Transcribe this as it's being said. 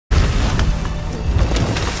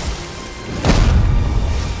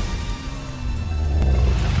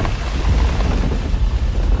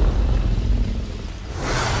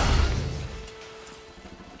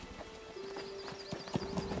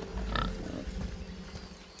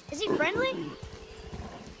friendly?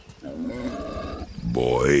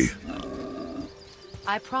 Boy.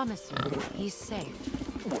 I promise you, he's safe.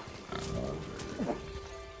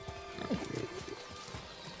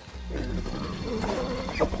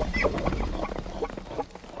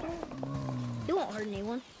 He won't hurt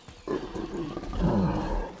anyone.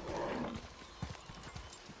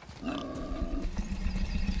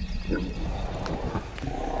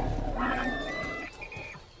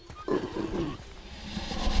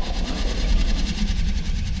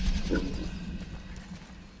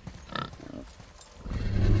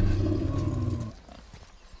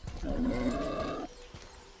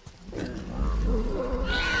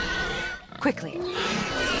 Quickly.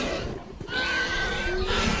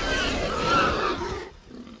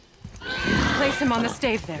 Place him on the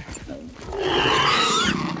stave there.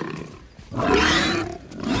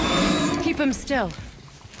 Keep him still.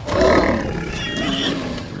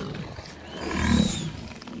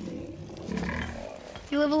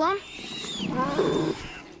 You live alone?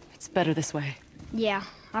 It's better this way. Yeah,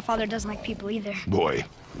 my father doesn't like people either. Boy.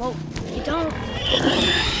 Well, you don't.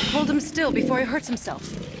 Hold him still before he hurts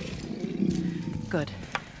himself. Good.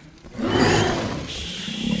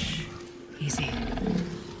 Easy.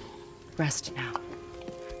 Rest now.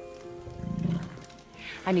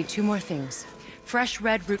 I need 2 more things. Fresh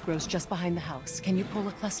red root grows just behind the house. Can you pull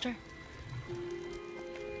a cluster?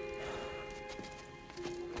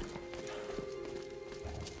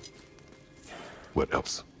 What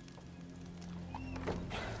else?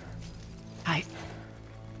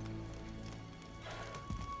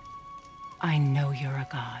 I know you're a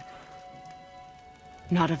god.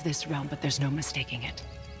 Not of this realm, but there's no mistaking it.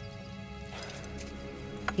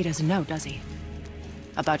 He doesn't know, does he?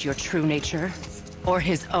 About your true nature? Or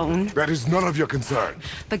his own? That is none of your concern.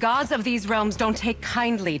 The gods of these realms don't take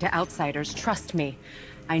kindly to outsiders, trust me.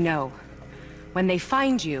 I know. When they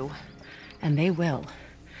find you, and they will,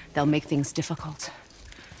 they'll make things difficult.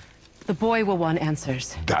 The boy will want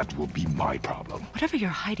answers. That will be my problem. Whatever you're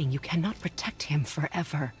hiding, you cannot protect him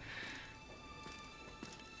forever.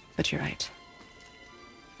 But you're right.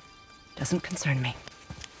 Doesn't concern me.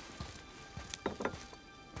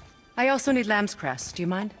 I also need lamb's cress. Do you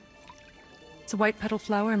mind? It's a white petal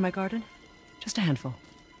flower in my garden. Just a handful.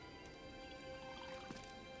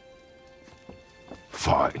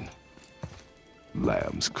 Fine.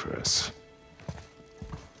 Lamb's cress.